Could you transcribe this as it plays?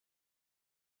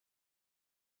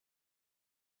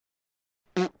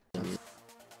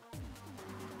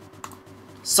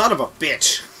Son of a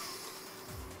bitch!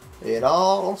 It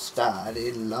all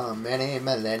started many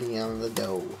millenniums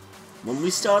ago. When we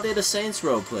started a Saints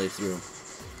Row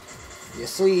playthrough. You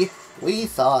see, we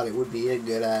thought it would be a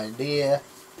good idea,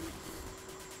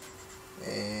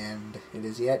 and it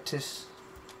is yet to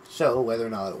show whether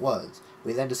or not it was.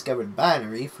 We then discovered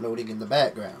binary floating in the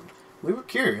background. We were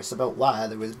curious about why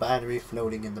there was binary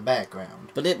floating in the background.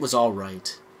 But it was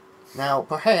alright. Now,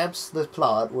 perhaps the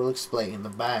plot will explain the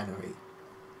binary.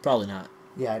 Probably not.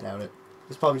 Yeah, I doubt it.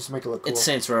 It's probably just make it look cool. It's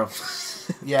Saints Row.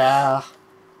 Yeah.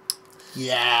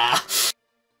 Yeah.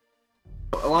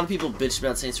 A lot of people bitched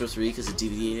about Saints Row 3 because it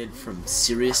deviated from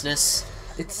seriousness.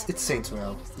 It's Saints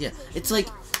Row. Yeah, it's like...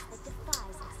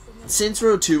 Saints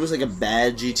Row 2 was like a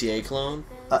bad GTA clone.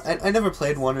 I never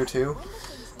played 1 or 2.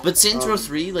 But Saints Row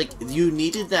 3, like, you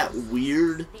needed that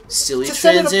weird, silly to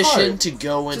set it transition apart. to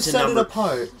go into to set number... it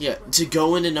apart. Yeah, to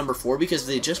go into number 4 because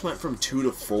they just went from 2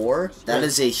 to 4. That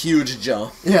is a huge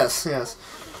jump. Yes, yes.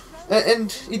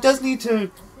 And it does need to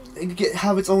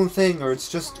have its own thing, or it's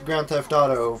just Grand Theft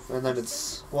Auto, and then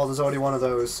it's... Well, there's already one of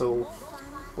those, so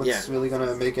what's really going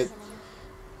to make it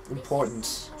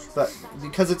important? But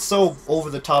because it's so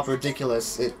over-the-top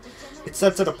ridiculous, it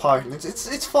sets it apart, and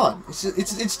it's fun.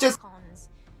 It's just...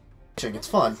 It's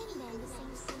fun.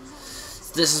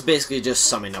 This is basically just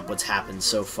summing up what's happened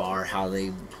so far, how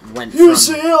they went You from...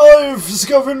 see, I've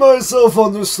discovered myself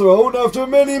on this throne after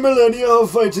many millennia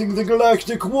of fighting the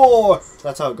Galactic War.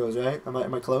 That's how it goes, right? Am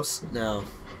I close? No.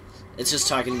 It's just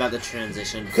talking about the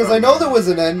transition. Because I know there was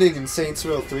an ending in Saints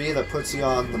Row 3 that puts you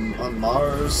on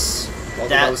Mars.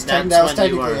 That was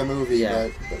technically a movie, yeah.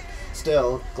 but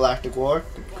still, Galactic War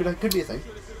could be a thing.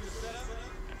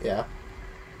 Yeah.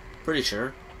 Pretty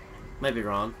sure. Might be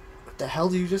wrong. What the hell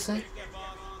did you just say?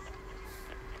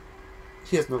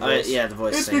 He has no voice. Yeah, the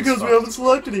voice. It's because we haven't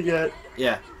selected it yet.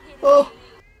 Yeah. Oh.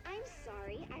 I'm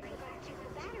sorry, I forgot to check the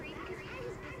battery because I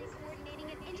was busy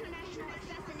coordinating an international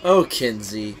assassination. Oh,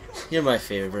 Kinsey. You're my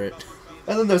favorite.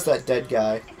 And then there's that dead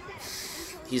guy.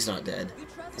 He's not dead.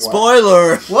 What?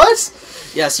 Spoiler!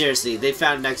 What? Yeah, seriously, they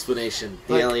found an explanation.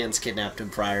 The aliens kidnapped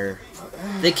him prior.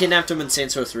 They kidnapped him in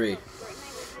Saints Row 3.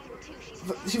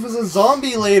 But he was a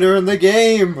zombie later in the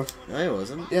game. No, he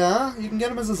wasn't. Yeah, you can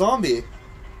get him as a zombie.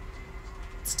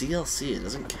 It's DLC, it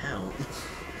doesn't count.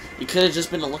 You could have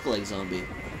just been a lookalike zombie.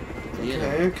 You know.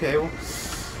 Okay,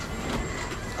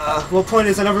 well, point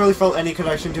is, I never really felt any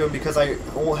connection to him because I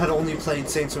had only played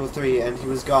Saints Row 3 and he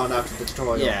was gone after the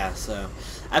tutorial. Yeah, so...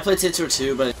 I played Saints Row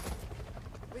 2, but it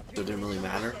didn't really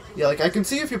matter. Yeah, like, I can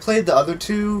see if you played the other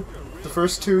two, the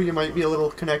first two, you might be a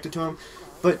little connected to him.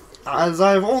 But as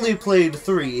I've only played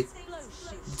 3,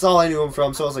 that's all I knew him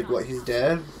from, so I was like, what, he's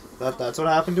dead? That's what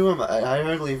happened to him? I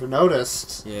hardly even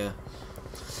noticed. Yeah.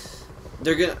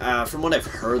 They're gonna, from what I've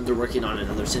heard, they're working on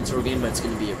another Saints Row game, but it's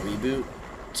gonna be a reboot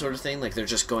sort of thing. Like, they're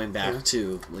just going back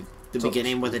to, like, the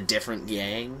beginning with a different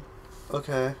gang.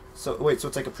 Okay. So, wait, so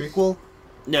it's like a prequel?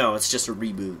 No, it's just a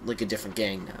reboot, like a different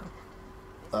gang now.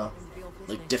 Oh.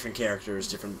 Like, different characters,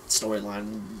 different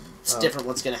storyline. It's different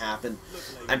what's gonna happen.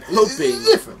 I'm hoping...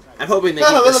 Different. I'm hoping they keep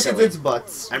the look at silly. its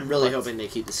butts. I'm really hoping they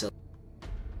keep the silly.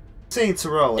 Saints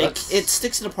Row, It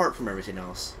sticks it apart from everything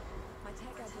else.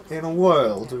 in a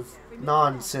world of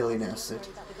non-silliness, it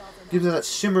gives it that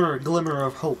shimmer or glimmer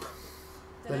of hope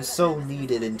that is so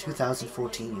needed in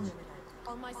 2014.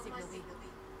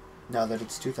 Now that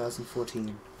it's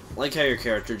 2014. Like how your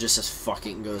character just as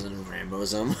fucking goes in and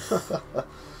Rambos him.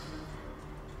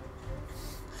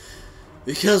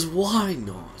 Because why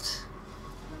not?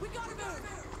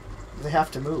 They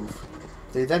have to move.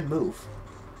 They then move.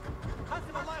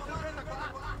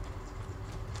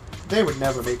 They would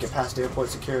never make it past airport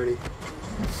security.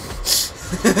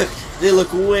 They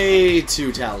look way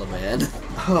too Taliban.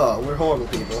 Oh, we're horrible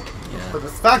people. Yeah. But the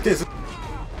fact is,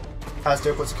 past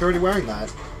airport security wearing that.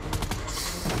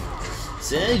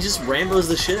 See, he just Rambos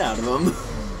the shit out of him.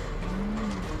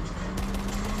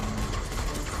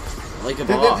 Like a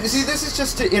boss. See, this is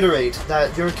just to iterate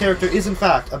that your character is in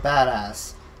fact a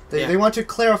badass. They want to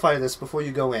clarify this before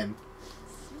you go in.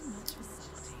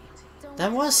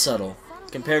 That was subtle.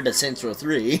 Compared to Saints Row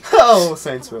 3. Oh,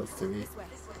 Saints Row 3.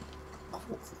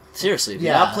 Seriously, if you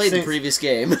Yeah, not played the previous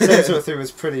game. Saints Row 3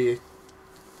 was pretty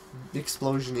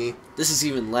explosion-y. This is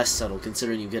even less subtle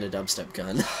considering you get a dubstep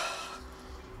gun.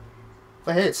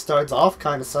 But hey, it starts off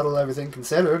kind of subtle, everything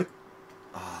considered.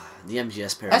 The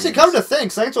MGS parody. Actually, come to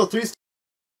think, Saints Row 3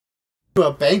 to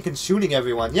a bank and shooting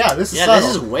everyone. Yeah, this is subtle. Yeah,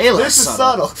 this is way less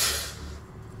subtle. This is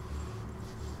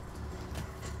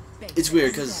subtle. It's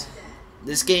weird, because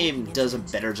this game does a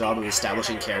better job of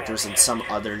establishing characters than some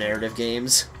other narrative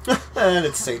games. And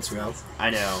it's Saints Row.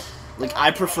 I know. Like,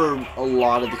 I prefer a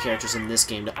lot of the characters in this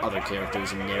game to other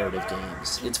characters in narrative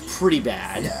games. It's pretty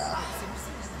bad. Yeah.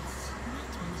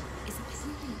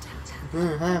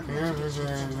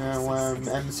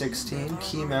 M16,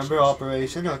 key member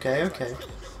operation. Okay, okay.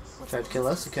 Tried to kill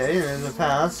us. Okay, in the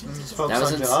past, just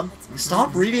focus on job.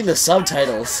 Stop reading the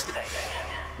subtitles.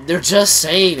 They're just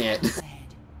saying it.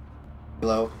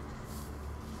 Hello.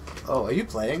 Oh, are you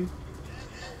playing?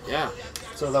 Yeah.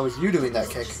 So that was you doing that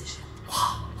kick.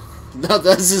 No,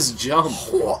 that's his jump.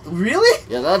 What? Really?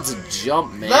 Yeah, that's a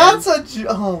jump, man. That's a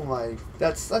oh my,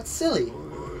 that's silly.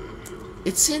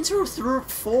 It's Intro through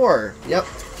 4. Yep.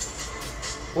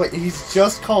 Wait, he's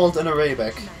just called an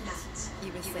Arabic.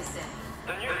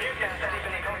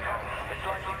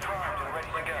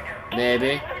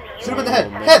 Maybe. Shoot him in the head.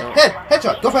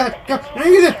 Headshot. Go for a head. Go. No,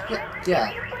 you did.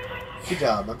 Yeah. Good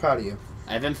job. I'm proud of you.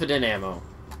 I have infinite ammo.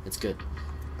 It's good.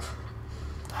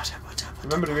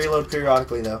 Remember to reload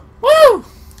periodically, though. Woo!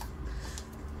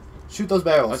 Shoot those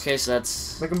barrels. Okay, so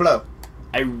that's... Make them blow.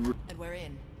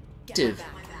 Radioactive.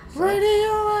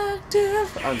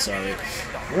 Radioactive. I'm sorry.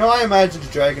 You know, I imagined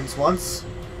dragons once.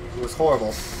 It was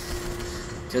horrible.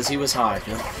 Because he was high.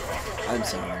 No. I'm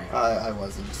sorry. I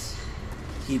wasn't.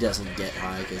 He doesn't get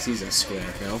high because he's a square,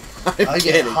 no? I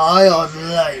get high on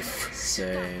life.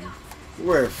 Same.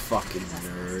 We're fucking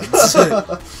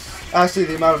nerds. Actually,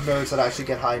 the amount of nerds that actually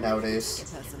get high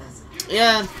nowadays.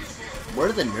 Yeah.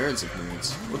 We're the nerds of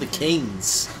nerds. We're the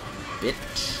kings.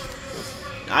 Bitch.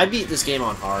 I beat this game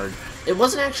on hard. It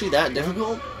wasn't actually that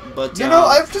difficult, but... You know,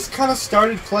 I've just kind of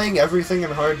started playing everything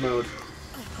in hard mode.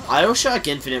 BioShock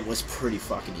Infinite was pretty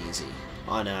fucking easy.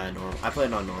 On normal. I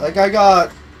played it on normal. Like, I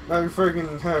got... I'm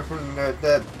freaking from that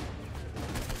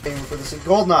game for this.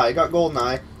 GoldenEye. I got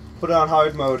GoldenEye. Put it on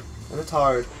hard mode. And it's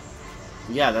hard.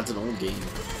 Yeah, that's an old game.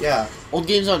 Yeah. Old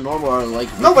games on normal are like...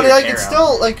 No, but like, it's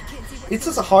still, like... It's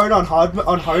as hard on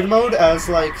hard mode as,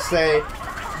 like, say...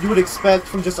 You would expect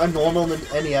from just a normal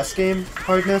NES game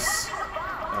hardness.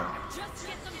 Oh.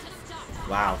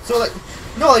 Wow. So, like...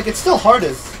 No, like, it's still hard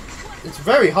as... It's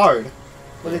very hard.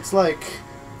 But it's like...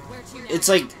 It's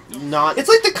like not... It's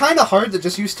like the kind of hard that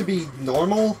just used to be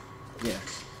normal. Yeah.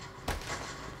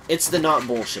 It's the not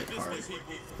bullshit hard.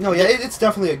 No, yeah, it's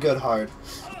definitely a good hard.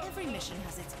 Every mission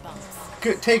has its bumps.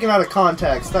 Good, taken out of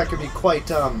context, that could be quite,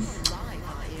 God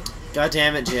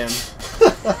damn it, Jim.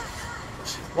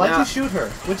 Why'd you shoot her?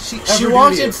 What did she ever She do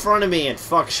walked to you? in front of me and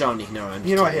fuck Shawnee. No, I'm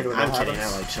You know kidding. I hate it when I'm that kidding.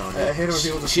 happens. I like Shawnee. I hate it when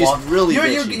people just She's walk. really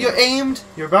bitchy. You're aimed,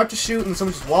 you're about to shoot, and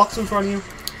someone just walks in front of you.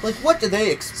 Like, what do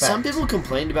they expect? Some people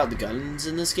complained about the guns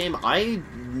in this game. I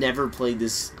never played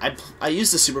this. I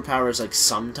used the superpowers like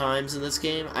sometimes in this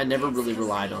game. I never really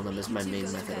relied on them as my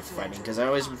main method of fighting because I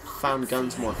always found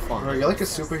guns more fun. Bro, you're like a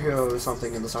superhero or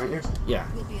something in this, aren't you? Yeah.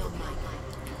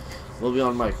 We'll be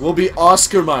on mic. We'll be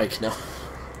Oscar Mike. No.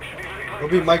 We'll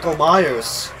be Michael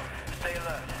Myers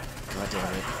God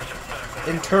damn it.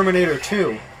 in Terminator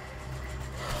 2.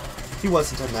 He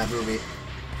wasn't in that movie.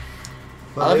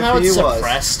 But I love if how he it's was,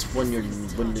 suppressed when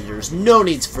there's no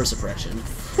needs for suppression.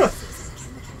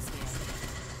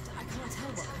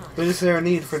 but is there a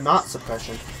need for not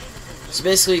suppression? So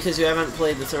basically, because you haven't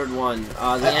played the third one,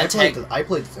 the I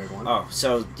played the third one. Oh,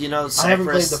 so you know I haven't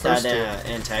played Cypress, the first that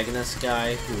antagonist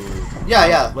guy who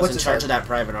Yeah. was in charge of that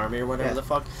private army or whatever the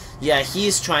fuck. Yeah,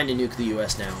 he's trying to nuke the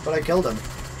U.S. now. But I killed him.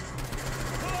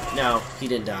 No, he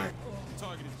didn't die.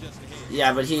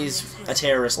 Yeah, but he's a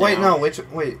terrorist now.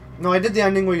 Wait, no, I did the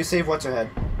ending where you save what's her head.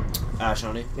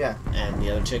 Shawnee. Yeah. And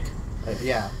the other chick.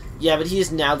 Yeah. Yeah, but he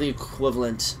is now the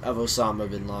equivalent of Osama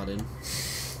bin Laden.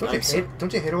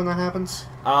 Don't you hate it when that happens?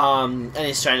 And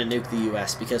he's trying to nuke the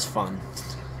U.S. because fun.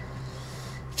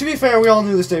 To be fair, we all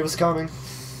knew this day was coming.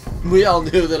 We all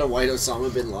knew that a white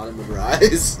Osama bin Laden would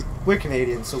rise. We're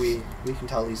Canadians, so we can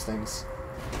tell these things.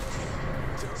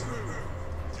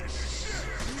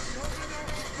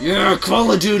 Yeah,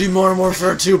 Call of Duty Modern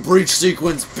Warfare 2 breach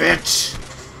sequence, bitch!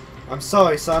 I'm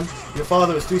sorry, son. Your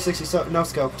father was 360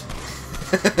 no-scoped.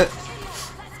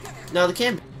 No, the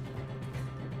campaign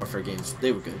Warfare games,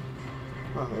 they were good.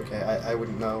 Oh, okay. I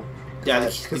wouldn't know. Yeah,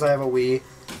 because I have a Wii.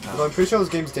 Although I'm pretty sure those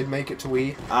games did make it to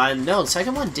Wii. No, the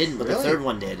second one didn't, but Really? the third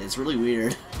one did. It's really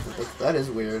weird. That is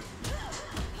weird.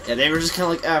 Yeah, they were just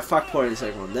kind of like, fuck porting the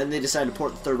second one. Then they decided to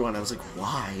port the third one. I was like,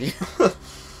 why?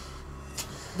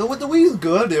 The Wii is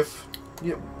good if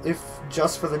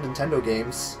just for the Nintendo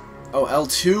games. Oh,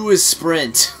 L2 is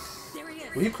sprint.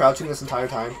 Were you crouching this entire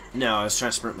time? No, I was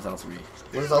trying to sprint with L3.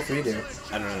 What does L3 do?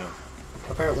 I don't know.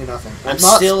 Apparently nothing. I'm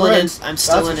Not still sprint, I'm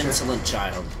still an that's for insolent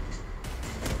child.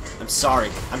 I'm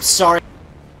sorry. I'm sorry.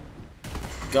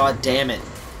 God damn it.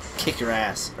 Kick your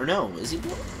ass. Or no, is he?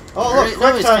 Oh, Right, look, no,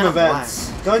 quick he's time kind of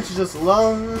events. Don't you just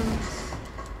love...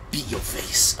 Beat your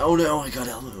face. Oh no, I got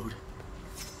elbowed.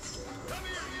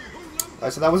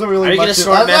 Alright, so that wasn't Are really you gonna much...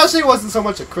 snort That meth? actually wasn't so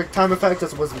much a quick time effect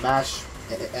as it was mash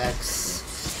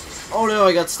X. Oh no,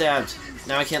 I got stabbed.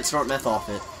 Now I can't snort meth off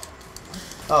it.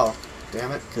 Oh,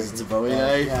 damn it. Because it's a Bowie Yeah,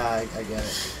 knife. yeah, I get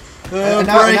it. Oh,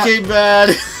 now- Breaking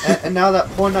Bad. And now that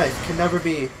poor knife can never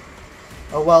be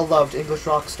a well-loved English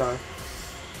rock star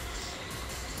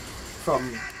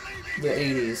from the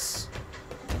 80s.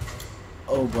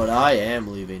 Oh, but I am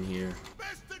leaving here.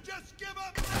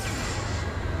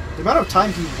 The amount of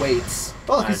time he waits.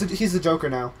 Oh, look, he's the Joker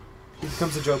now. He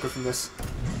becomes the Joker from this.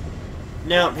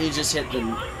 No, he just hit the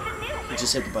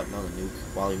button on the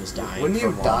nuke while he was dying. Wouldn't for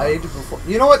you a have while. died before?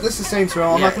 You know what? This is Saints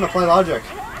Row. I'm Yeah. not going to apply logic.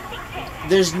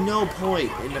 There's no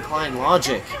point in applying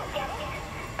logic.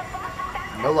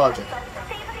 No logic.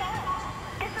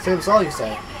 Say that's all you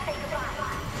say.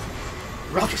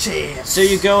 Rocket ship. So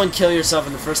you go and kill yourself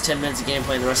in the first 10 minutes of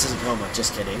gameplay and the rest is a coma.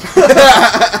 Just kidding.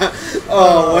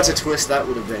 Oh, what a twist that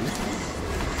would have been.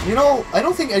 You know, I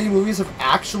don't think any movies have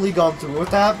actually gone through with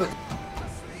that, but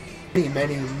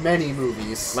many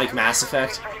movies. Like Mass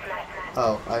Effect.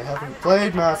 Oh, I haven't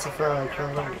played Mass Effect.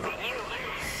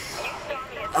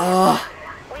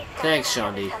 Thanks,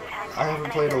 Shondi. I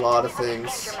haven't played a lot of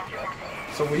things.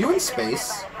 So were you in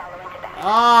space?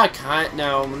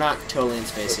 No, we're not totally in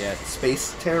space yet.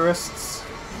 Space terrorists?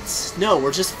 No,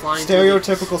 we're just flying.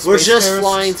 Stereotypical space We're just terrorists?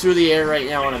 flying through the air right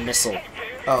now on a missile.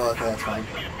 Oh, okay, that's fine.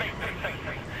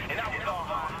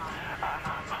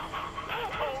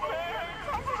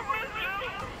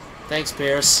 Thanks,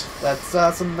 Pierce. That's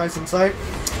some nice insight.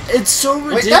 It's so Wait,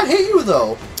 ridiculous. that hit you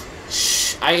though!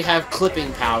 Shh, I have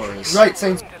clipping powers. Right,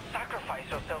 Saints.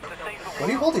 What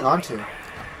are you holding on to?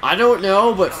 I don't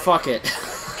know, but fuck it.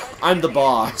 I'm the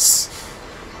boss.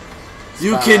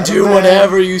 You can do Spider-Man,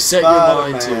 whatever you set your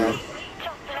mind Spider-Man.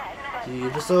 to. You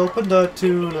just opened a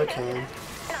tuna can.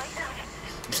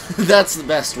 That's the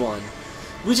best one.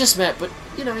 We just met, but,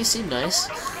 you know, he seemed nice.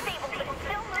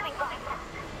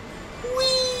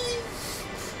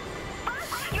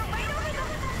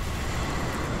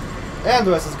 And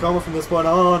the rest is coma from this point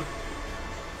on.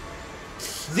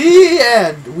 The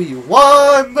end! We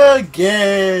won the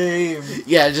game!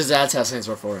 Yeah, just that's how Saints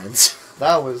Row 4 ends.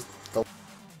 That was the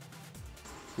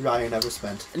Ryan ever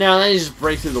spent. Now, then you just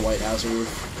break through the White House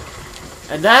roof.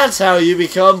 And that's how you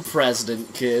become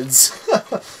president, kids.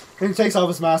 And he takes off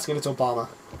his mask and it's Obama.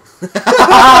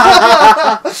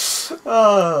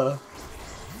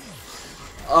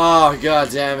 Oh,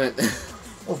 god damn it.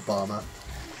 Obama.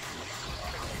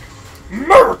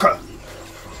 America!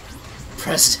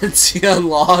 Presidency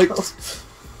unlocked.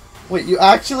 Wait, you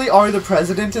actually are the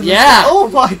president in this? Yeah. Oh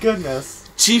my goodness.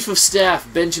 Chief of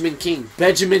Staff, Benjamin King.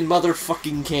 Benjamin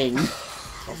motherfucking King.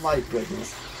 Oh my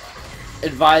goodness.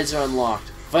 Advisor unlocked.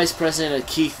 Vice President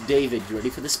Keith David. You ready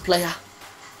for this, player?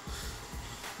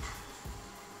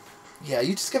 Yeah,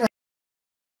 you just gotta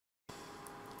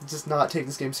just not take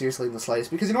this game seriously in the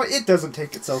slightest, because you know what? It doesn't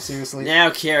take itself seriously.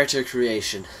 Now, character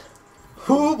creation.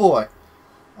 Oh boy.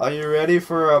 Are you ready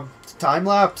for a time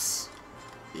lapse?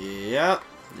 Yep.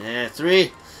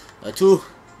 3, 2,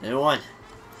 and 1.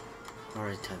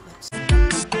 Alright, time lapse.